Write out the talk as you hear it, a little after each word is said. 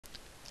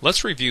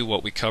Let's review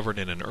what we covered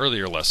in an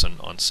earlier lesson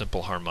on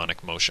simple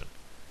harmonic motion.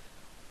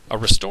 A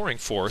restoring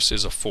force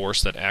is a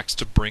force that acts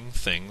to bring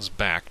things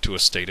back to a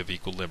state of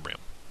equilibrium.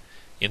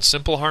 In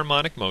simple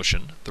harmonic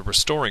motion, the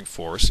restoring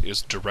force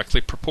is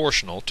directly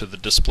proportional to the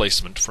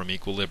displacement from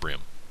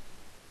equilibrium,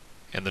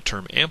 and the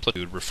term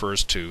amplitude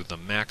refers to the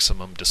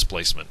maximum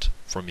displacement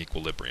from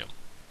equilibrium.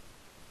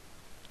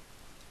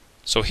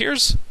 So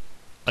here's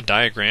a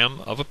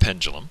diagram of a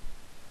pendulum.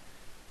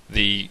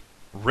 The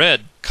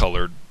red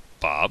colored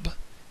bob,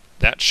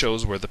 that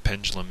shows where the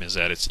pendulum is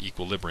at its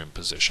equilibrium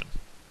position.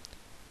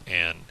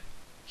 And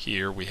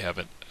here we have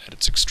it at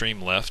its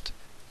extreme left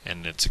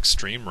and its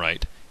extreme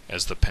right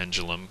as the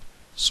pendulum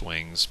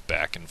swings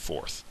back and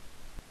forth.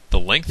 The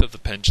length of the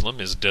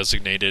pendulum is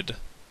designated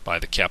by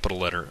the capital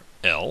letter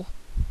L.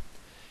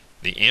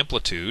 The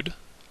amplitude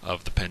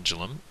of the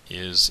pendulum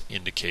is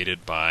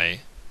indicated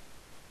by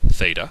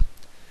theta.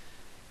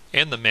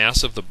 And the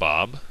mass of the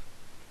bob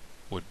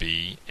would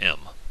be m.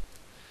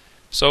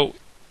 So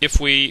if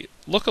we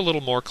look a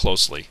little more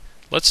closely,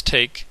 let's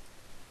take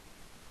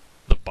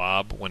the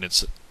bob when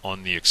it's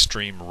on the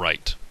extreme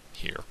right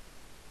here.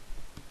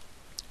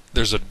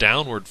 There's a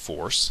downward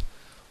force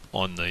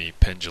on the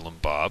pendulum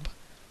bob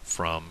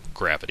from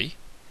gravity,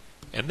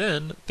 and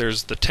then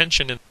there's the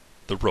tension in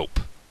the rope.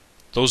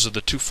 Those are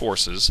the two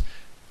forces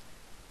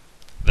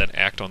that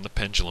act on the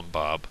pendulum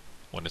bob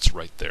when it's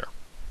right there.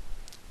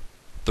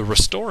 The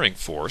restoring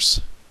force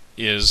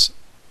is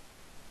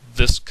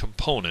this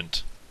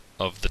component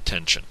of the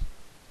tension.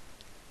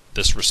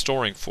 This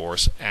restoring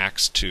force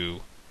acts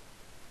to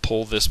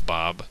pull this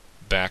bob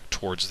back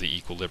towards the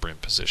equilibrium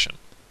position.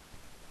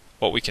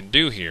 What we can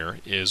do here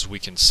is we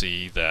can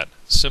see that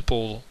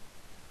simple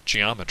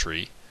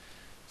geometry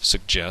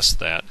suggests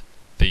that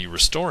the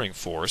restoring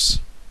force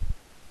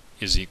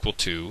is equal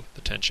to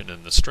the tension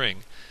in the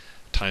string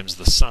times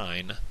the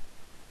sine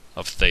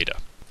of theta.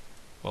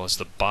 Well, as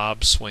the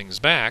bob swings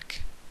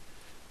back,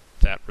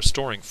 that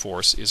restoring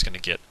force is going to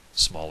get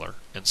smaller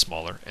and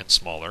smaller and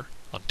smaller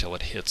until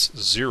it hits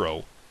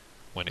 0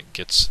 when it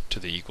gets to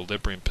the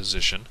equilibrium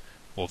position.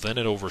 Well, then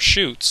it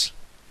overshoots,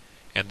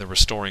 and the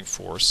restoring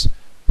force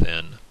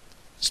then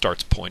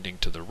starts pointing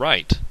to the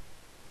right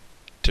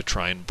to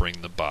try and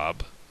bring the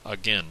bob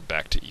again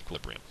back to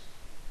equilibrium.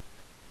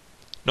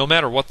 No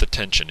matter what the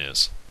tension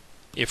is,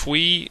 if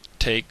we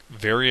take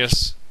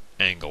various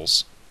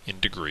angles in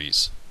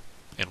degrees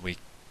and we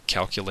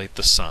calculate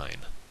the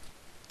sine,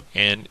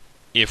 and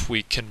if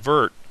we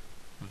convert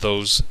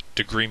those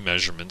degree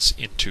measurements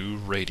into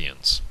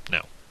radians.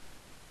 Now,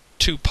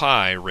 2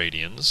 pi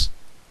radians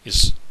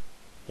is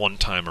 1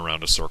 time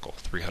around a circle,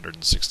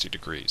 360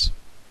 degrees.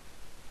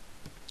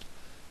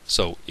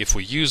 So if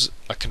we use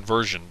a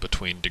conversion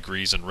between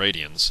degrees and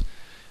radians,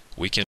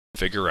 we can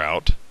figure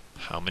out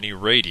how many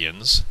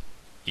radians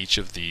each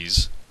of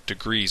these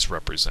degrees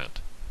represent.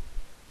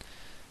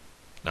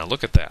 Now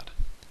look at that.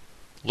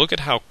 Look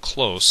at how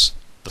close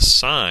the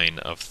sine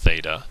of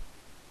theta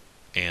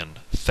and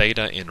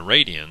theta in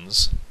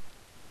radians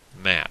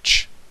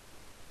match,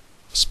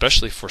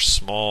 especially for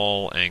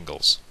small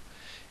angles.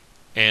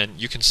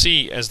 And you can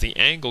see as the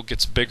angle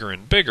gets bigger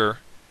and bigger,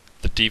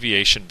 the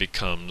deviation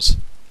becomes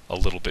a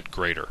little bit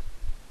greater.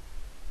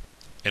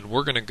 And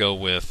we're going to go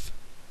with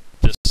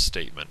this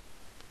statement.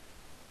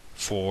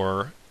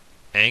 For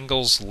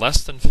angles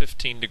less than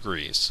 15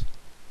 degrees,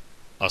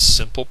 a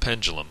simple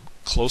pendulum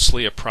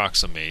closely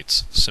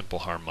approximates simple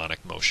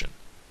harmonic motion,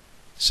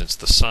 since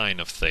the sine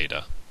of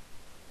theta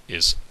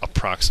is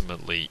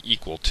approximately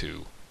equal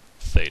to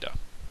theta,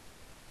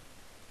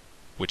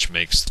 which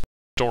makes the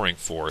restoring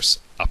force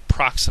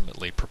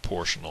approximately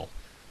proportional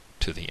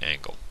to the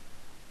angle.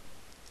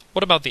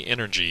 What about the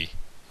energy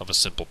of a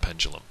simple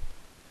pendulum?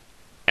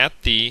 At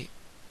the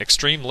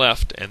extreme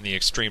left and the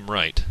extreme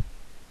right,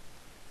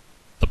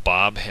 the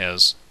bob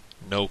has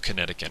no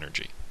kinetic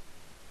energy,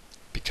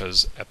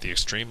 because at the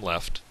extreme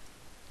left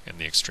and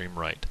the extreme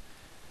right,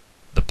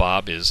 the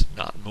bob is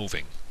not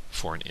moving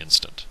for an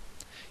instant.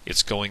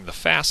 It's going the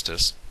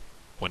fastest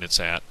when it's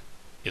at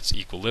its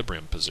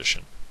equilibrium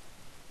position.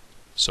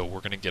 So we're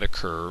going to get a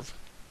curve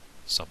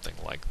something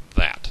like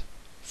that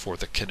for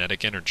the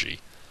kinetic energy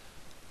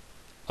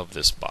of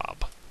this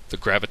bob. The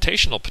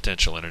gravitational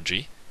potential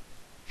energy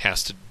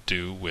has to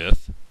do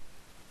with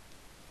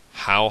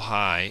how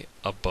high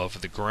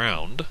above the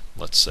ground,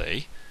 let's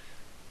say,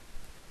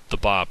 the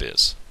bob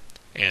is.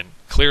 And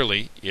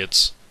clearly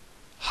it's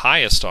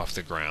highest off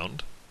the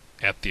ground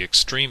at the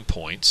extreme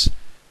points,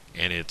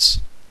 and it's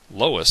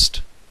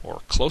lowest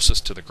or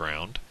closest to the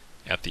ground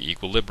at the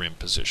equilibrium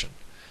position,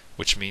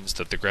 which means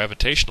that the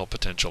gravitational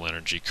potential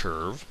energy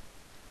curve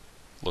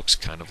looks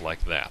kind of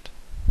like that.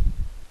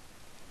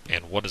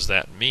 And what does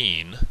that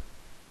mean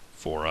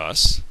for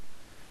us?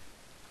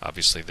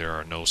 Obviously there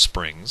are no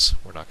springs.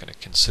 We're not going to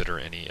consider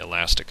any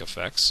elastic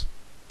effects,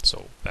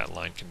 so that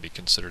line can be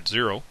considered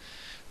 0.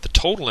 The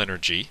total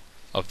energy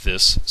of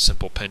this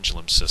simple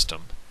pendulum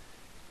system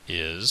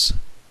is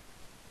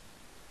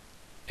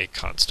a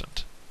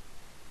constant,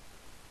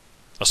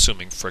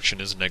 assuming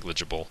friction is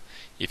negligible.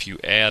 If you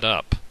add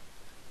up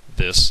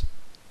this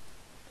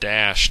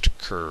dashed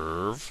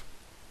curve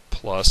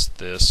plus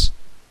this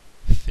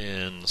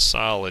thin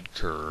solid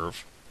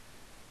curve,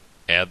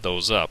 add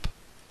those up,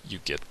 you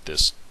get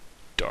this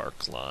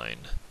dark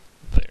line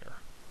there,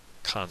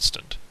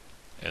 constant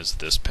as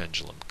this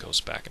pendulum goes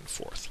back and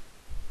forth.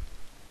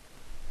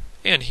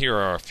 And here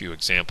are a few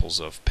examples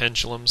of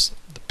pendulums.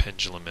 The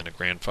pendulum in a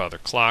grandfather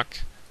clock,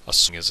 a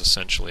swing is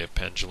essentially a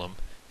pendulum,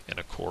 and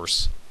of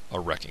course a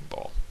wrecking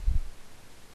ball.